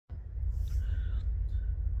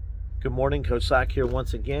Good morning, Coach Sack here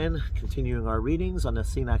once again, continuing our readings on the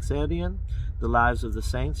Cyriacus, the lives of the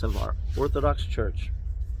saints of our Orthodox Church.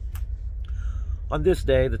 On this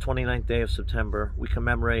day, the 29th day of September, we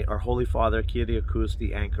commemorate our Holy Father Cyriacus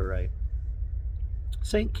the Anchorite.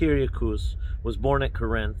 Saint Cyriacus was born at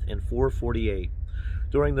Corinth in 448,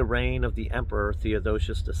 during the reign of the Emperor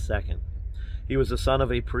Theodosius II. He was the son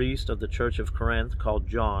of a priest of the Church of Corinth called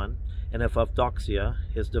John, and of Eudoxia,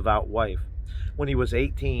 his devout wife. When he was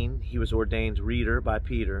 18, he was ordained reader by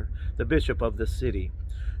Peter, the bishop of the city,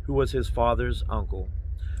 who was his father's uncle.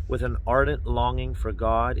 With an ardent longing for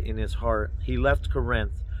God in his heart, he left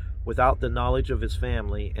Corinth without the knowledge of his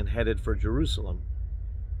family and headed for Jerusalem.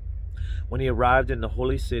 When he arrived in the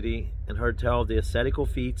holy city and heard tell of the ascetical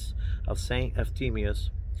feats of Saint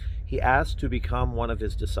Efthymius, he asked to become one of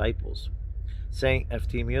his disciples. Saint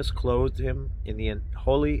Efthymius clothed him in the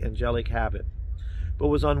holy angelic habit, but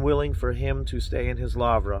was unwilling for him to stay in his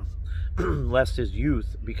lavra, lest his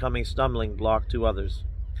youth become a stumbling block to others.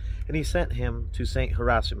 And he sent him to Saint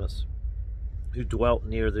Cyriacus, who dwelt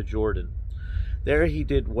near the Jordan. There he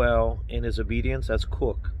did well in his obedience as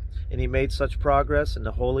cook, and he made such progress in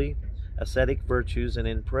the holy ascetic virtues and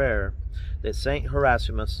in prayer that Saint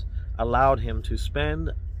Cyriacus allowed him to spend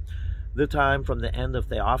the time from the end of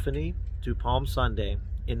Theophany to Palm Sunday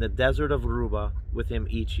in the desert of Ruba with him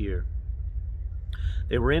each year.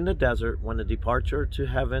 They were in the desert when the departure to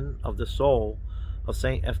heaven of the soul of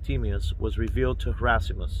Saint Efthymius was revealed to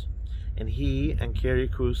Cyriacus, and he and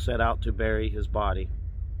Cyriacus set out to bury his body.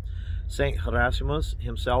 Saint Cyriacus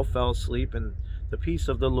himself fell asleep in the peace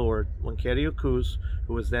of the Lord when Cyriacus,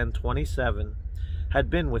 who was then 27, had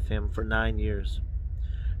been with him for 9 years.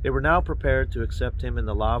 They were now prepared to accept him in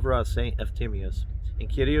the lavra of Saint Efthymius, and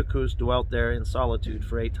Cyriacus dwelt there in solitude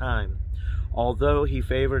for a time, although he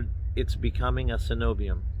favored its becoming a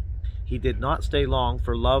cenobium. He did not stay long,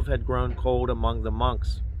 for love had grown cold among the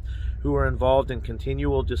monks, who were involved in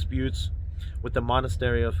continual disputes with the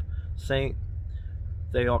monastery of Saint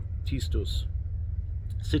Theotistus,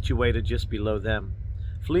 situated just below them.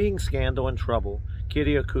 Fleeing scandal and trouble,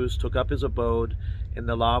 Cyriacus took up his abode in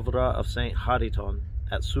the lavra of Saint Hariton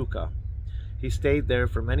at Succa. He stayed there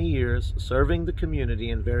for many years, serving the community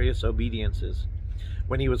in various obediences.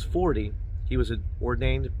 When he was 40, he was an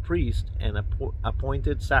ordained priest and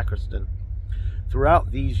appointed sacristan.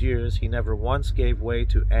 Throughout these years, he never once gave way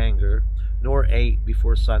to anger, nor ate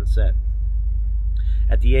before sunset.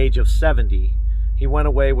 At the age of 70, he went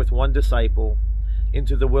away with one disciple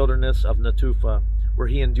into the wilderness of Natufa, where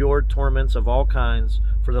he endured torments of all kinds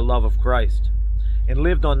for the love of Christ, and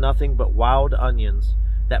lived on nothing but wild onions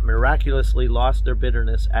that miraculously lost their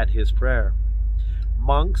bitterness at his prayer.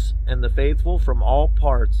 Monks and the faithful from all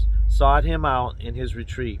parts sought him out in his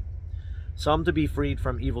retreat, some to be freed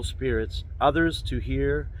from evil spirits, others to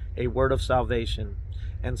hear a word of salvation.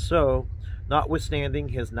 And so, notwithstanding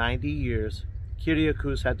his 90 years,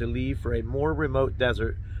 Cyriacus had to leave for a more remote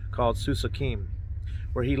desert called Susakim,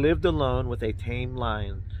 where he lived alone with a tame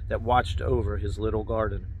lion that watched over his little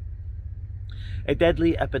garden. A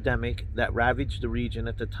deadly epidemic that ravaged the region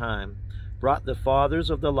at the time brought the fathers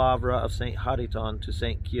of the lavra of Saint Hariton to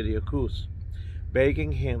Saint Cyriacus,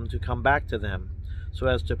 begging him to come back to them so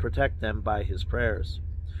as to protect them by his prayers.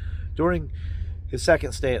 During his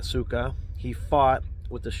second stay at Succa, he fought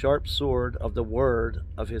with the sharp sword of the word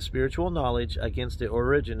of his spiritual knowledge against the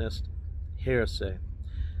Origenist heresy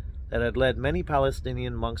that had led many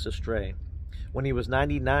Palestinian monks astray. When he was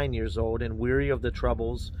 99 years old and weary of the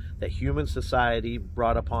troubles that human society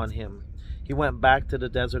brought upon him, he went back to the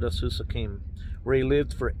desert of Susakim, where he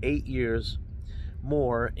lived for 8 years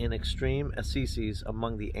more in extreme ascesis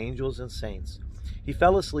among the angels and saints. He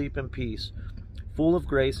fell asleep in peace, full of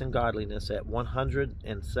grace and godliness, at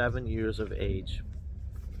 107 years of age.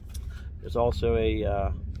 There's also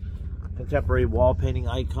a contemporary wall painting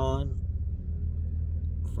icon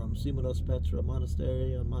from Simonos Petra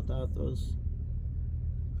Monastery on Mount Athos.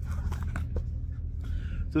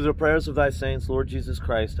 Through the prayers of thy saints, Lord Jesus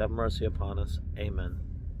Christ, have mercy upon us. Amen.